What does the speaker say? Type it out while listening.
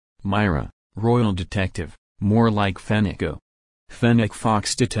Mira, Royal Detective, more like Fenneco. Fennec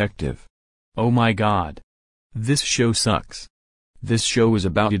Fox Detective. Oh my god. This show sucks. This show is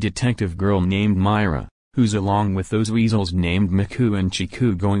about a detective girl named Mira, who's along with those weasels named Miku and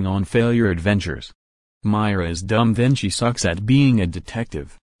Chiku going on failure adventures. Mira is dumb, then she sucks at being a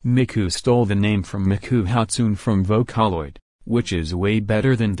detective. Miku stole the name from Miku Hatsune from Vocaloid, which is way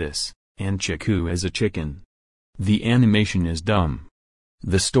better than this, and Chiku is a chicken. The animation is dumb.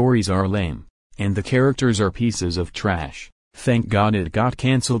 The stories are lame, and the characters are pieces of trash. Thank God it got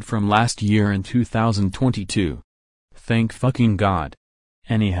cancelled from last year in 2022. Thank fucking God.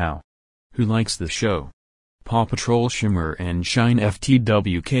 Anyhow. Who likes the show? Paw Patrol Shimmer and Shine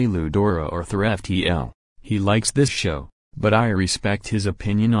FTWK Ludora Arthur FTL. He likes this show, but I respect his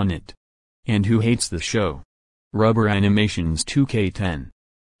opinion on it. And who hates the show? Rubber Animations 2K10.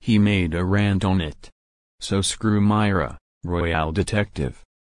 He made a rant on it. So screw Mira, Royale Detective.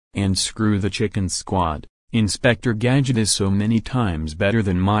 And screw the Chicken Squad. Inspector Gadget is so many times better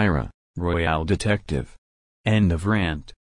than Mira, Royale Detective. End of rant.